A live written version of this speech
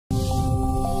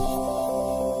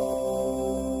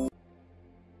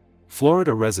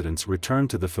Florida residents returned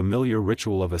to the familiar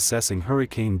ritual of assessing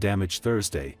hurricane damage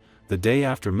Thursday, the day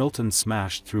after Milton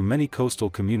smashed through many coastal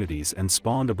communities and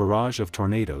spawned a barrage of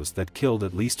tornadoes that killed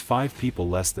at least 5 people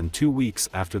less than 2 weeks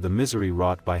after the misery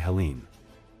wrought by Helene.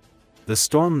 The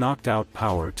storm knocked out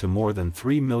power to more than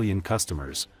 3 million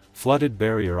customers, flooded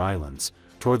barrier islands,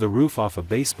 tore the roof off a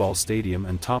baseball stadium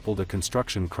and toppled a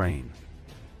construction crane.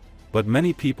 But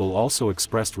many people also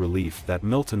expressed relief that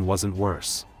Milton wasn't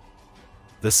worse.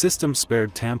 The system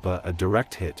spared Tampa a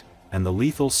direct hit, and the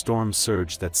lethal storm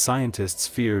surge that scientists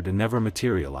feared never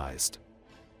materialized.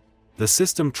 The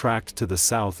system tracked to the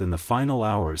south in the final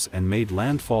hours and made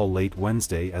landfall late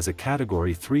Wednesday as a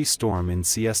Category 3 storm in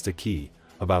Siesta Key,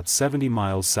 about 70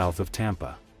 miles south of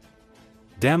Tampa.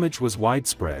 Damage was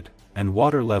widespread, and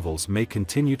water levels may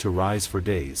continue to rise for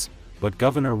days, but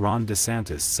Governor Ron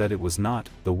DeSantis said it was not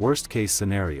the worst-case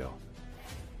scenario.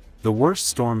 The worst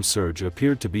storm surge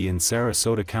appeared to be in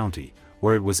Sarasota County,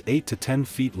 where it was 8 to 10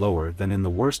 feet lower than in the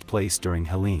worst place during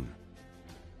Helene.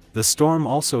 The storm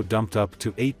also dumped up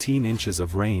to 18 inches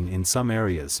of rain in some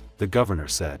areas, the governor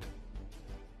said.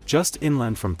 Just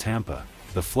inland from Tampa,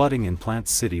 the flooding in Plant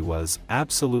City was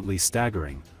absolutely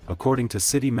staggering, according to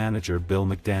city manager Bill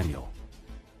McDaniel.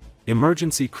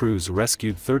 Emergency crews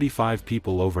rescued 35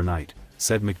 people overnight,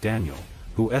 said McDaniel,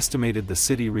 who estimated the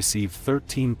city received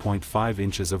 13.5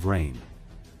 inches of rain.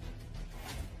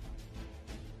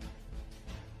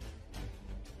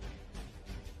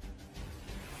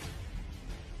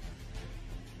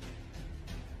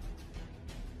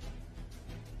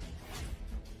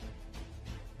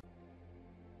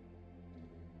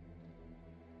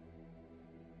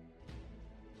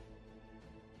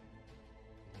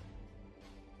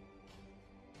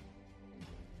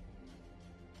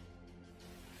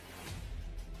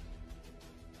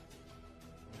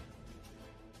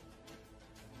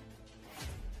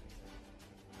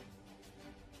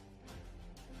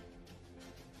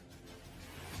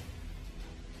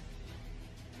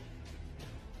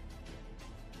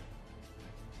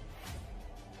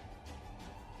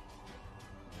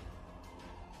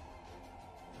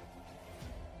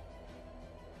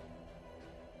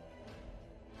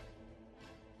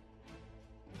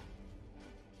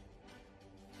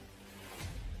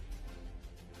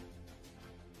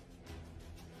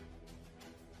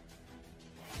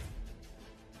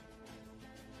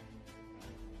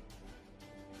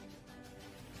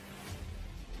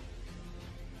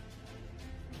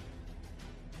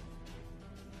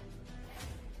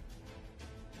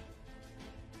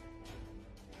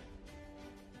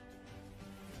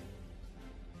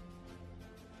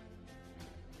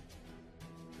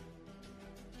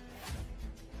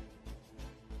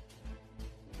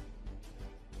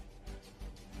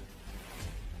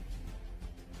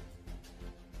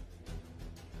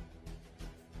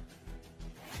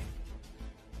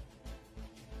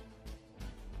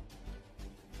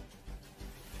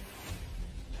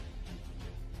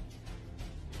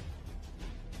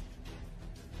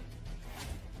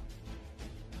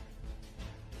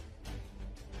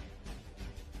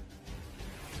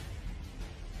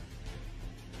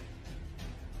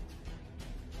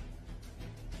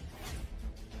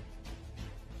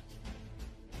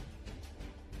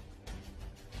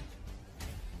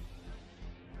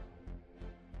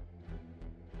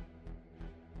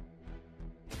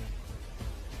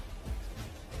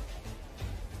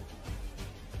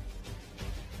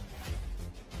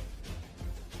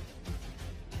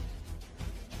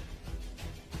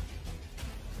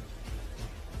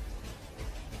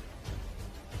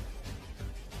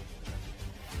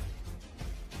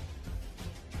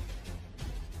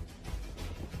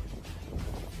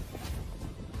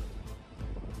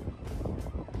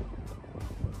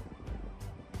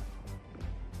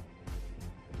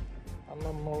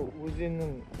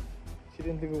 өзеннің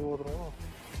тереңдігі болып отыр ғой.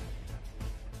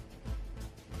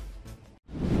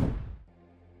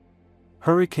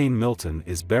 Hurricane Milton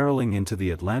is barreling into the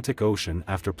Atlantic Ocean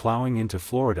after plowing into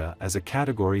Florida as a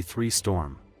Category 3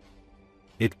 storm.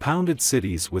 It pounded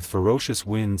cities with ferocious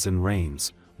winds and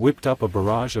rains, whipped up a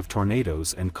barrage of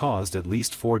tornadoes and caused at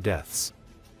least 4 deaths.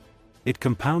 It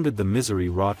compounded the misery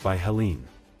wrought by Helene.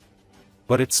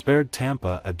 But it spared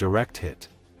Tampa a direct hit.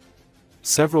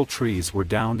 Several trees were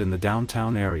downed in the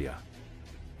downtown area.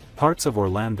 Parts of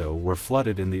Orlando were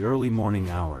flooded in the early morning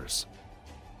hours.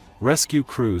 Rescue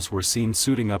crews were seen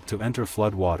suiting up to enter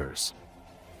flood waters.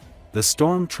 The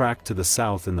storm tracked to the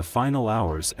south in the final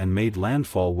hours and made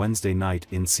landfall Wednesday night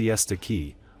in Siesta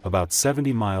Key, about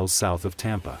 70 miles south of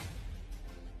Tampa.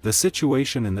 The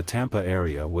situation in the Tampa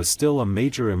area was still a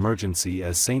major emergency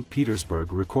as St.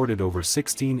 Petersburg recorded over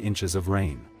 16 inches of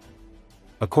rain.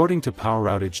 According to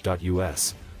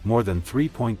PowerOutage.us, more than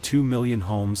 3.2 million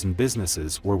homes and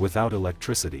businesses were without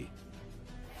electricity.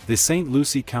 The St.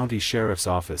 Lucie County Sheriff's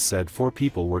Office said 4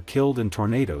 people were killed in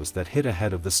tornadoes that hit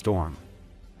ahead of the storm.